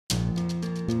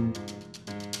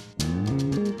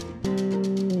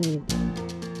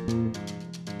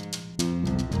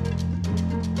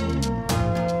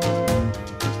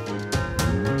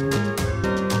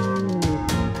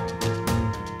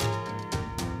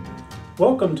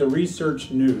Welcome to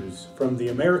Research News from the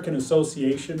American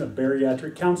Association of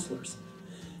Bariatric Counselors.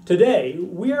 Today,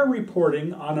 we are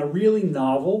reporting on a really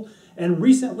novel and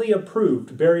recently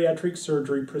approved bariatric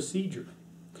surgery procedure.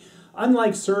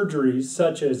 Unlike surgeries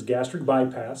such as gastric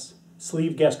bypass,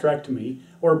 sleeve gastrectomy,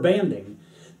 or banding,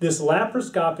 this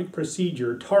laparoscopic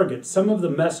procedure targets some of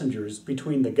the messengers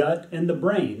between the gut and the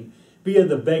brain via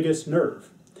the vagus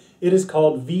nerve. It is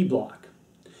called VBLOC.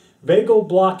 Vagal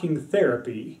blocking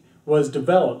therapy was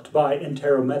developed by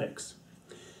EnteroMedics.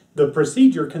 The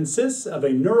procedure consists of a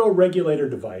neuroregulator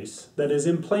device that is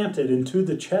implanted into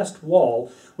the chest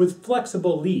wall with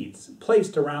flexible leads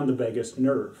placed around the vagus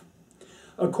nerve.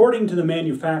 According to the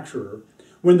manufacturer,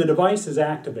 when the device is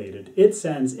activated, it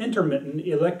sends intermittent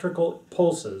electrical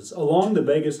pulses along the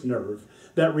vagus nerve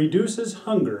that reduces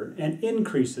hunger and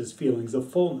increases feelings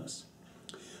of fullness.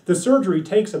 The surgery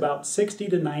takes about 60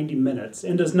 to 90 minutes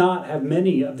and does not have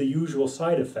many of the usual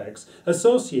side effects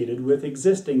associated with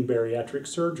existing bariatric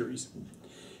surgeries.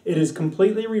 It is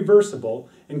completely reversible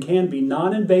and can be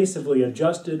non-invasively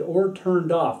adjusted or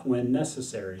turned off when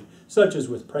necessary, such as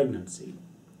with pregnancy.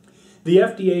 The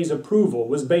FDA's approval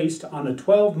was based on a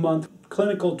 12-month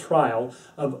clinical trial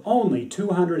of only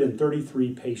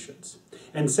 233 patients,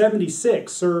 and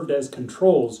 76 served as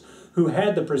controls who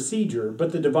had the procedure,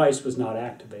 but the device was not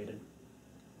activated.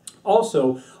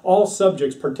 Also, all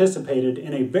subjects participated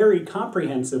in a very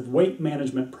comprehensive weight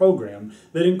management program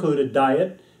that included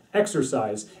diet,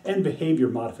 exercise, and behavior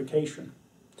modification.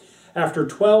 After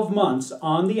 12 months,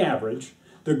 on the average,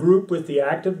 the group with the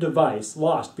active device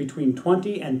lost between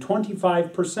 20 and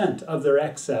 25% of their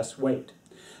excess weight.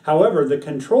 However, the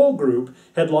control group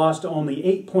had lost only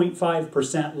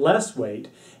 8.5% less weight,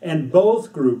 and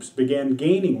both groups began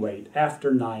gaining weight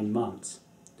after 9 months.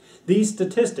 These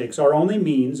statistics are only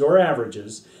means or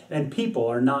averages, and people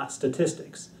are not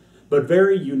statistics, but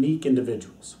very unique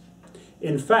individuals.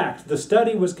 In fact, the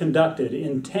study was conducted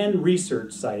in 10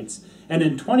 research sites, and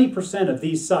in 20% of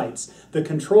these sites, the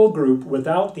control group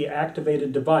without the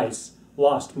activated device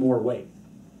lost more weight.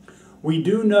 We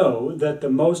do know that the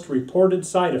most reported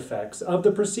side effects of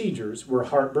the procedures were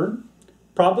heartburn,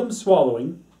 problems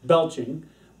swallowing, belching,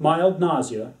 mild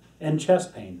nausea, and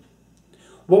chest pain.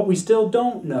 What we still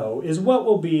don't know is what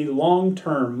will be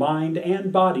long-term mind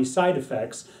and body side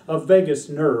effects of vagus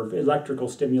nerve electrical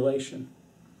stimulation.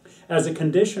 As a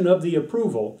condition of the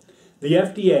approval, the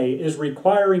FDA is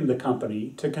requiring the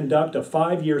company to conduct a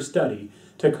 5-year study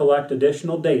to collect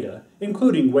additional data,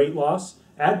 including weight loss,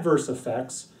 adverse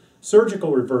effects,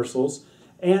 surgical reversals,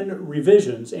 and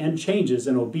revisions and changes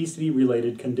in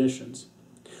obesity-related conditions.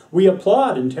 We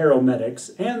applaud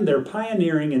EnteroMedics and their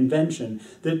pioneering invention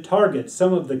that targets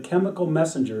some of the chemical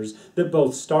messengers that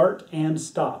both start and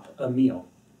stop a meal.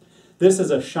 This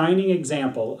is a shining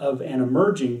example of an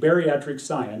emerging bariatric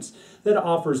science that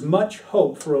offers much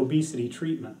hope for obesity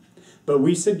treatment, but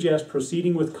we suggest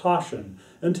proceeding with caution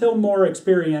until more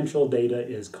experiential data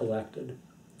is collected.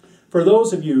 For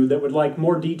those of you that would like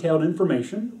more detailed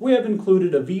information, we have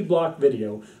included a VBLOC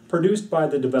video produced by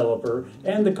the developer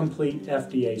and the complete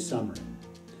FDA summary.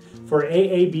 For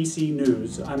AABC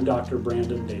News, I'm Dr.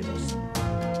 Brandon Davis.